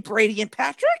kids named Brady and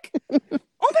Patrick. Oh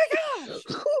my gosh.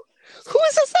 Who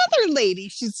is this other lady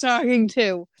she's talking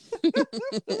to?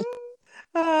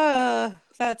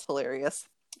 That's hilarious.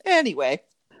 Anyway,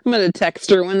 I'm going to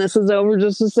text her when this is over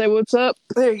just to say what's up.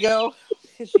 There you go.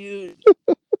 Because you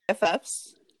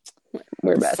FFs.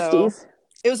 We're besties. So,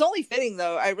 it was only fitting,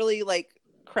 though. I really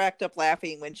cracked up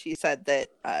laughing when she said that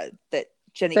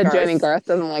Jenny Garth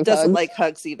doesn't like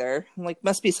hugs either. I'm like,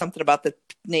 must be something about the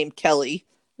name Kelly.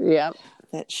 Yeah.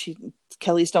 That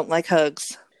Kellys don't like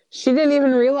hugs. She didn't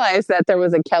even realize that there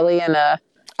was a Kelly and a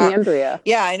Andrea.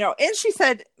 Yeah, I know. And she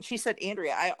said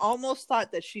Andrea. I almost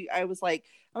thought that I was like,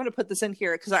 I'm going to put this in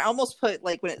here because I almost put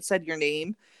when it said your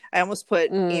name, I almost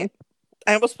put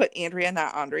Andrea,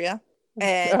 not Andrea.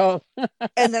 And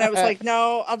and then I was like,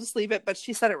 no, I'll just leave it. But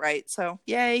she said it right. So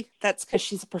yay. That's because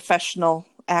she's a professional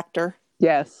actor.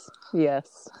 Yes.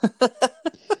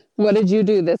 What did you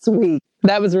do this week?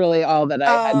 That was really all that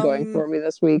I had going for me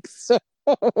this week. So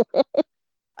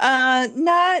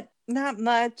not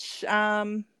much.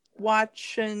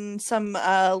 Watching some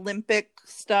Olympic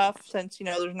stuff since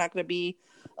there's not going to be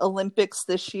Olympics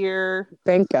this year.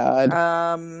 Thank God.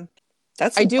 I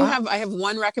have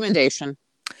one recommendation.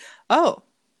 Oh.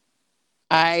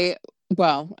 I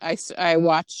watched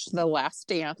The Last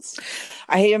Dance.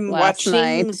 I am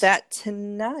watching that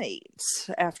tonight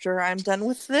after I'm done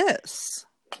with this.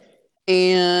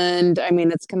 And I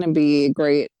mean, it's going to be a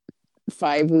great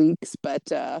 5 weeks, but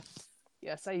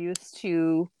yes, I used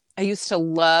to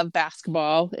love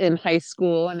basketball in high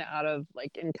school and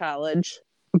in college,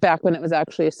 back when it was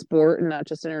actually a sport and not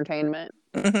just entertainment.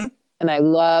 Mm-hmm. And I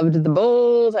loved the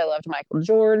Bulls. I loved Michael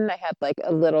Jordan. I had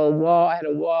a little wall. I had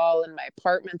a wall in my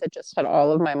apartment that just had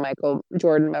all of my Michael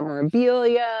Jordan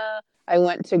memorabilia. I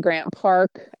went to Grant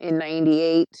Park in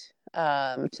 '98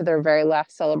 to their very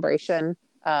last celebration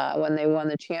when they won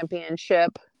the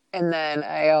championship. And then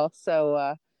I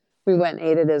also, we went and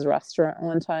ate at his restaurant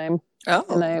one time. Oh.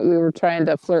 And we were trying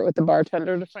to flirt with the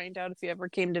bartender to find out if he ever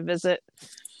came to visit.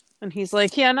 And he's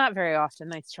like, yeah, not very often.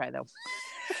 Nice try, though.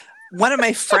 One of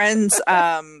my friends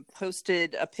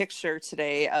posted a picture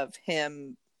today of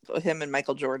him and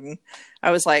Michael Jordan.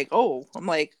 I was like, oh,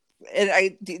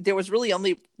 there was really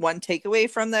only one takeaway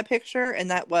from that picture, and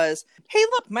that was, hey,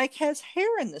 look, Mike has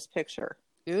hair in this picture.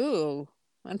 Ooh,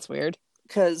 that's weird.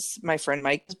 Because my friend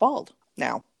Mike is bald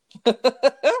now.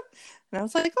 And I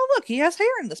was like, oh, look, he has hair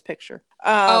in this picture.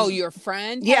 Your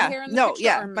friend? Yeah. Hair in the picture?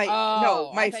 Yeah.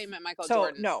 I thought you meant Michael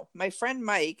Jordan. No, my friend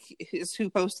Mike is who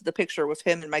posted the picture with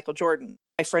him and Michael Jordan.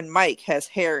 My friend Mike has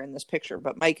hair in this picture,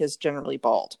 but Mike is generally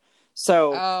bald.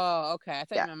 So. Oh, okay. I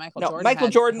thought you meant Michael Jordan. Michael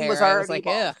Jordan hair. was already like,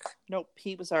 bald. ugh. Nope,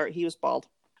 he was bald.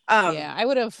 Yeah, I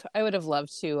would have loved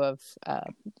to have,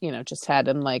 just had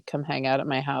him come hang out at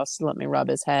my house and let me rub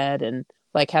his head and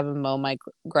have him mow my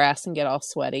grass and get all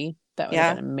sweaty. That would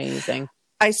have been amazing.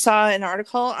 I saw an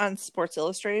article on Sports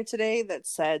Illustrated today that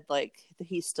said that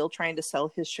he's still trying to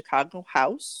sell his Chicago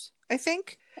house, I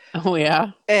think. Oh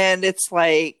yeah. And it's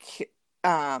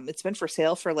it's been for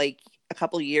sale for a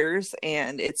couple years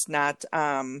and it's not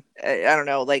I don't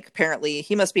know, apparently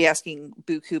he must be asking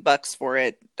buku bucks for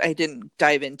it. I didn't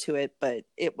dive into it, but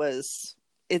it's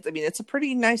a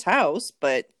pretty nice house,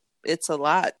 but it's a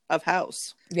lot of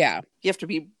house. Yeah. You have to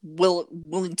be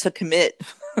willing to commit.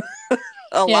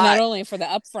 Lot. Not only for the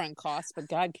upfront cost, but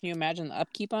God, can you imagine the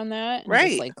upkeep on that? And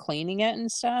right. Just cleaning it and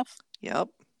stuff. Yep.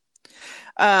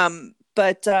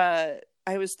 But I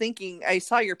was thinking, I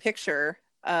saw your picture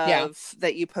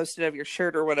that you posted of your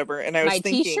shirt or whatever, and I was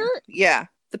thinking, t-shirt? Yeah,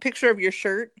 the picture of your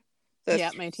shirt.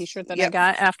 My t-shirt that I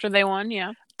got after they won.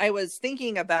 Yeah. I was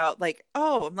thinking about I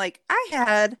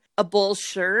had a Bulls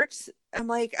shirt. I'm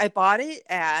like, I bought it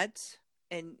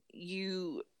and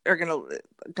you are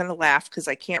gonna laugh because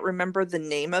I can't remember the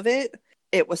name of it.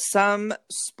 it was some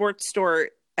sports store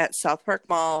at South Park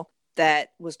Mall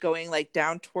that was going like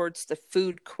down towards the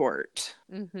food court.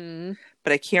 Mm-hmm.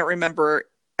 But I can't remember.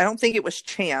 I don't think it was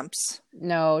Champs.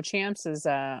 No, Champs is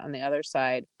on the other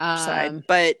side.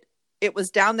 But it was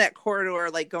down that corridor,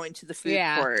 like going to the food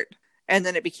court. And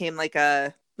then it became like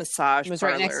a massage It was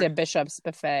parlor. right next to Bishop's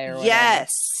Buffet or whatever.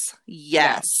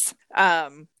 Yes.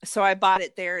 So I bought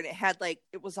it there, and it had like,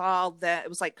 it was all that, it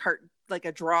was like like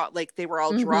a draw, like they were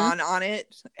all drawn on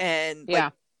it, and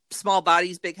like small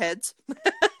bodies, big heads.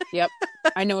 Yep.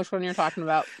 I know which one you're talking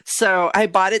about. So I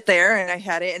bought it there, and I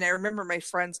had it, and I remember my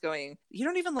friends going, "You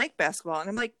don't even like basketball." And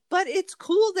I'm like, "But it's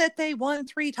cool that they won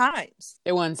 3 times.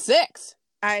 They won 6.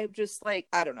 I just like,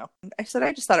 I don't know. I said,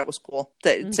 I just thought it was cool.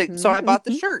 So I bought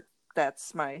the shirt.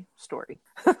 That's my story.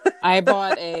 I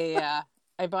bought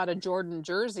a Jordan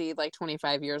jersey like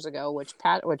 25 years ago, which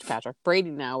Patrick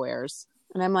Brady now wears.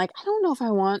 And I'm like, I don't know if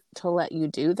I want to let you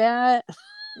do that.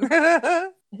 I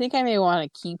think I may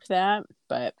want to keep that,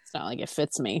 but it's not like it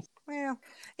fits me. Well,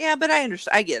 yeah, but I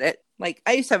understand. I get it. Like,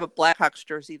 I used to have a Blackhawks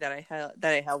jersey that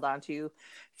I held on to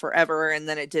forever, and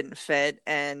then it didn't fit.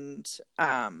 And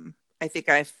I think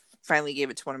I finally gave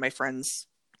it to one of my friends'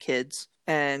 kids.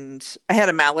 And I had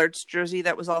a Mallards jersey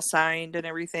that was all signed and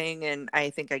everything, and I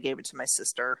think I gave it to my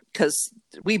sister because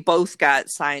we both got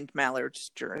signed Mallards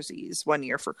jerseys one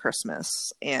year for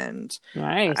Christmas. And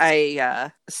nice.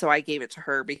 So I gave it to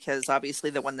her because obviously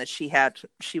the one that she had,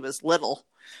 she was little.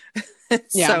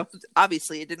 So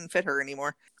obviously it didn't fit her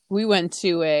anymore. We went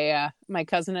to my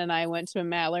cousin and I went to a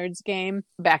Mallards game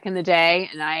back in the day,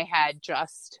 and I had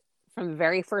just from the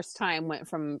very first time went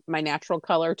from my natural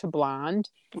color to blonde.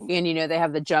 And, you know, they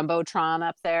have the Jumbotron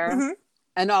up there. Mm-hmm.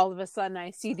 And all of a sudden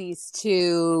I see these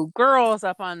 2 girls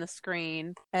up on the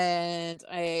screen, and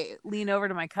I lean over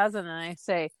to my cousin and I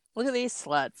say, "Look at these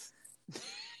sluts."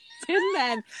 And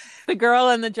then the girl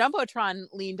in the Jumbotron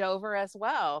leaned over as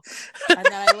well. And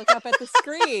then I look up at the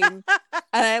screen and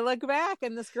I look back,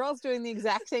 and this girl's doing the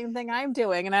exact same thing I'm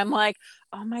doing. And I'm like,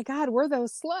 oh my God, we're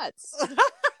those sluts.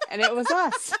 And it was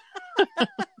us.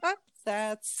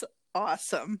 That's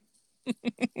awesome.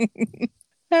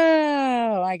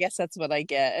 Oh, I guess that's what I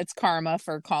get. It's karma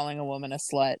for calling a woman a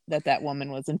slut, that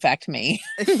woman was in fact me.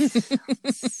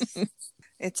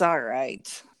 It's all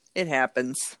right. It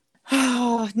happens.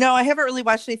 No, I haven't really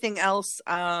watched anything else.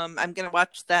 I'm going to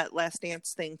watch that Last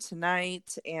Dance thing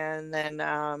tonight. And then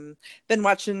been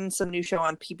watching some new show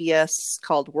on PBS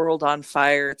called World on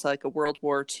Fire. It's like a World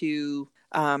War II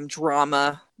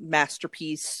drama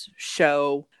masterpiece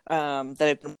show that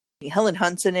I've been watching. Helen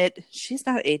Hunt's in it. She's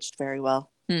not aged very well.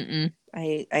 Mm-mm.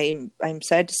 I'm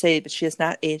sad to say, but she has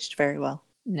not aged very well.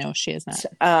 No, she is not.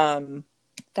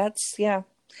 That's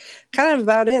kind of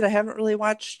about it. I haven't really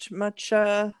watched much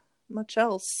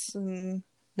else, and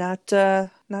not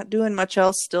doing much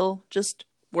else. Still just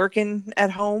working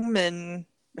at home and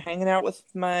hanging out with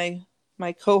my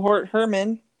cohort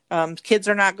Herman. Kids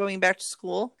are not going back to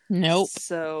school. Nope.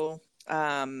 So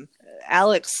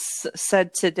Alex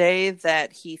said today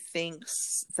that he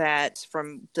thinks that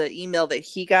from the email that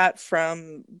he got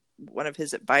from one of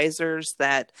his advisors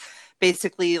that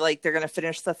basically like they're going to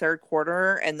finish the 3rd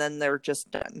quarter and then they're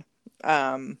just done.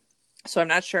 So I'm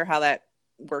not sure how that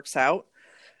works out.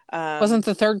 Wasn't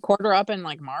the 3rd quarter up in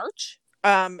like March?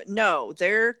 No,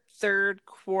 their 3rd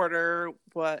quarter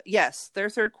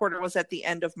was at the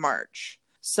end of March.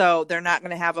 So they're not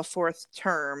going to have a 4th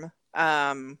term.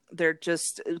 They're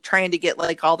just trying to get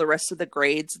like all the rest of the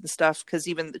grades and stuff because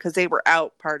they were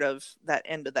out part of that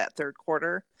end of that 3rd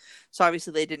quarter. So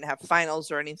obviously they didn't have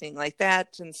finals or anything like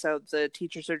that. And so the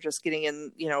teachers are just getting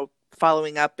in,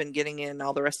 following up and getting in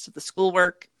all the rest of the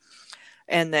schoolwork.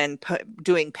 And then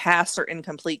doing pass or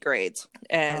incomplete grades.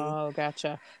 And oh,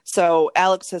 gotcha. So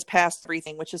Alex has passed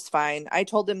everything, which is fine. I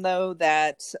told him, though,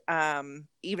 that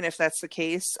even if that's the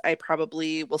case, I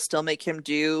probably will still make him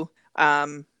do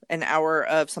an hour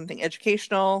of something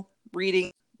educational,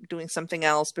 reading, doing something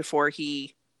else before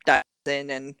he dives in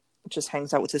and just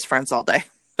hangs out with his friends all day.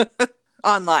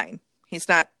 Online. He's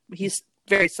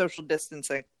very social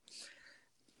distancing.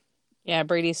 Yeah,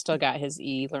 Brady's still got his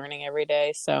e-learning every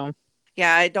day, so...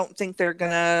 Yeah, I don't think they're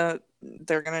gonna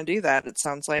do that, it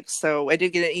sounds like. So I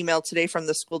did get an email today from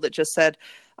the school that just said,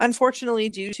 unfortunately,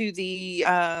 due to the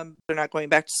they're not going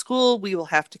back to school, we will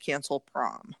have to cancel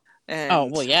prom. And oh,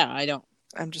 well, yeah,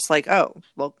 I'm just like, oh,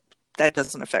 well, that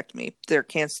doesn't affect me. They're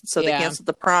canceled, so they canceled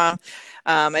the prom.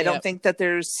 I don't think that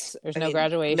there's no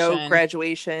graduation. No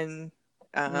graduation.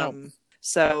 Nope.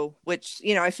 So, which,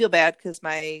 I feel bad because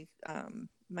my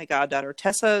goddaughter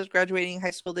Tessa is graduating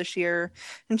high school this year,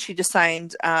 and she just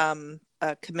signed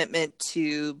a commitment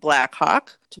to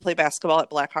Blackhawk to play basketball at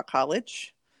Blackhawk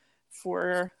College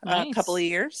for a couple of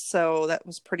years. So that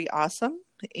was pretty awesome.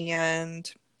 And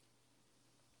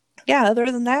yeah, other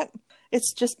than that,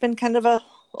 it's just been kind of a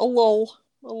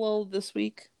lull this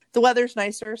week. The weather's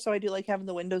nicer, so I do like having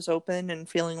the windows open and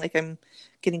feeling like I'm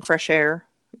getting fresh air,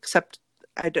 except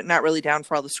I'm not really down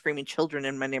for all the screaming children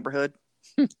in my neighborhood.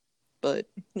 But,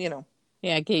 you know.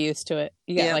 Yeah, get used to it.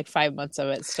 You got like 5 months of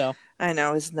it still. I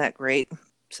know. Isn't that great?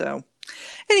 So,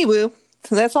 anyway,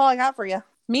 that's all I got for you.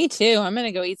 Me too. I'm going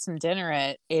to go eat some dinner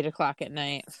at 8:00 at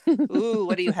night. Ooh,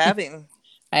 what are you having?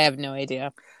 I have no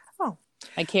idea. Oh.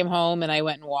 I came home and I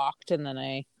went and walked, and then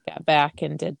I got back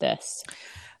and did this.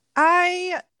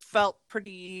 I felt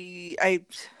I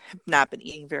have not been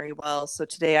eating very well. So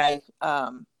today I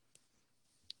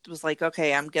was like,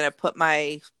 okay, I'm going to put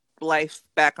my life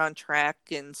back on track.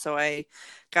 And so I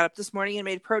got up this morning and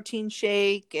made a protein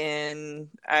shake, and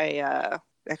I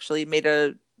actually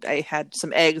I had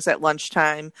some eggs at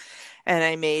lunchtime, and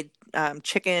I made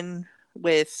chicken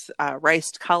with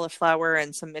riced cauliflower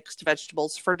and some mixed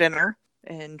vegetables for dinner,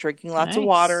 and drinking lots of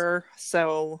water.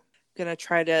 So I'm going to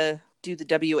try to do the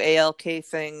WALK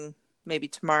thing maybe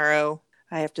tomorrow.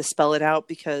 I have to spell it out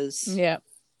because the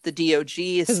DOG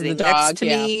is sitting next to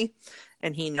me,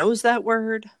 and he knows that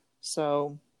word.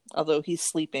 So, although he's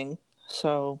sleeping,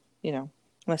 so, you know,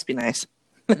 must be nice.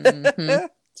 Mm-hmm.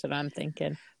 That's what I'm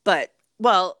thinking. But,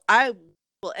 well, I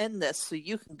will end this so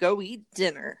you can go eat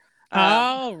dinner.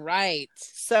 All right.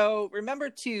 So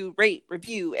remember to rate,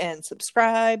 review, and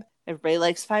subscribe. Everybody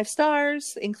likes 5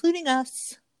 stars, including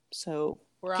us. So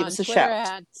we're give on us a Twitter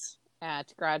shout.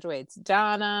 At Graduates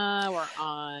Donna. We're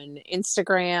on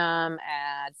Instagram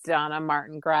at Donna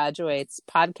Martin Graduates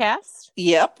Podcast.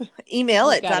 Yep.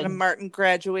 Email at Donna Martin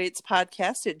Graduates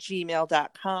Podcast at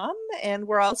gmail.com. And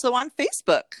we're also on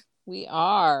Facebook. We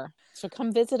are. So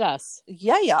come visit us.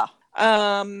 Yeah.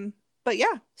 But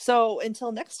yeah, so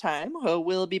until next time,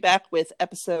 we'll be back with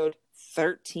episode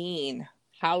 13.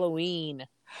 Halloween.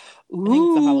 Ooh. I think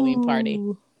it's the Halloween party.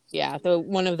 Yeah,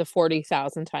 one of the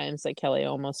 40,000 times that Kelly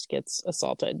almost gets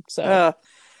assaulted. So,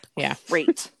 yeah.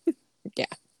 Great. Yeah.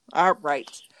 All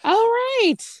right.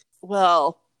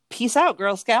 Well, peace out,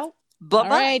 Girl Scout. Bye-bye. All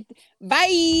right.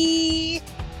 Bye.